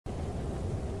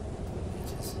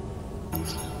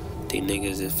These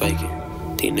niggas is faking.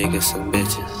 These niggas some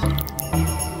bitches.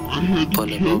 I had to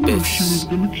Pulling tell more her bitches. she was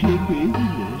gonna kill both of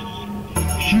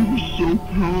us. She was so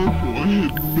powerful, I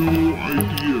had no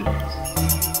idea.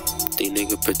 These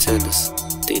niggas pretenders.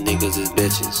 These niggas is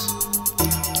bitches.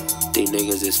 These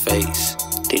niggas is fakes.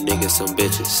 These niggas some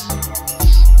bitches.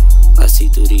 I see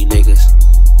through these niggas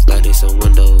like they some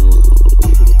window.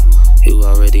 You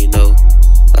already know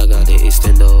I got the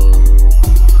extendo.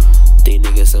 These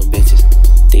niggas some bitches.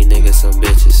 These niggas some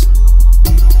bitches.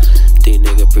 These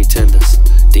niggas pretenders.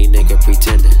 These niggas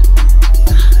pretending.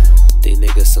 These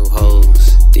niggas some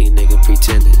hoes. These niggas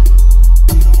pretending.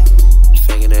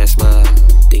 Faking that smile.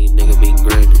 These niggas be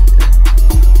grinning.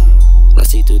 I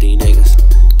see through these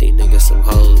niggas. These niggas some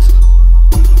hoes.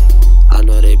 I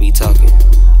know they be talking.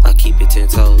 I keep it 10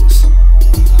 toes.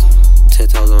 10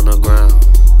 toes on the ground.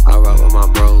 I rock with my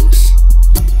bros.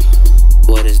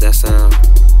 What is that sound?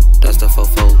 That's the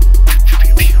fofo.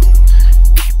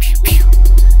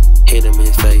 Hit him in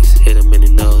his face, hit him in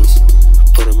the nose,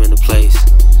 put him in the place.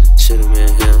 Shoot him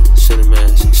in him, shoot him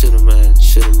at, shoot him at,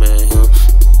 shoot him at him.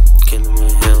 Kill him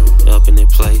in him, up in the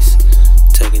place.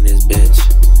 Taking his bitch,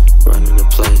 running the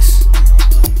place.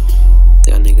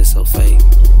 Y'all niggas so fake,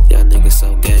 y'all niggas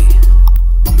so gay.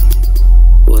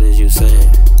 What is you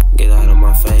saying? Get out of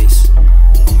my face.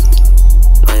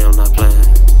 I am not playing,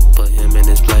 put him in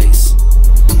his place.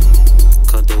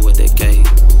 Come through with the gate,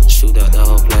 shoot out the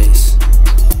whole place.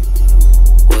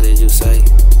 What did you say?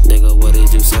 Nigga, what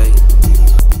did you say?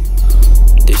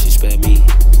 Disrespect me,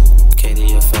 K to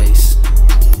your face.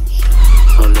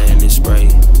 I'm letting it spray,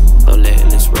 I'm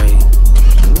letting it spray.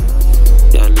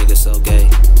 Y'all niggas so gay,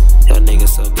 y'all niggas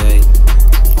so gay.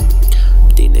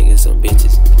 These niggas some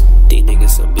bitches, these niggas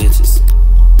some bitches.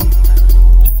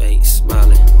 Fake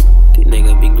smiling, these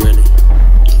niggas be grinning.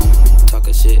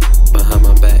 Talking shit behind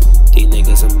my back, these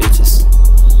niggas some bitches.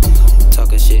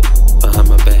 Talking shit behind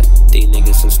my back, these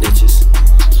niggas some snitches.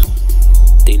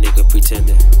 These niggas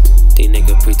pretending, these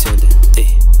niggas pretending, eh.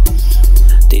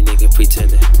 These niggas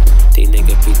pretending, these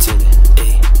niggas pretending,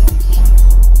 eh.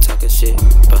 Talking shit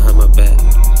behind my back,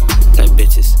 like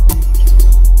bitches.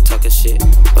 Talking shit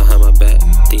behind my back,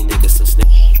 these niggas some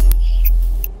snitches.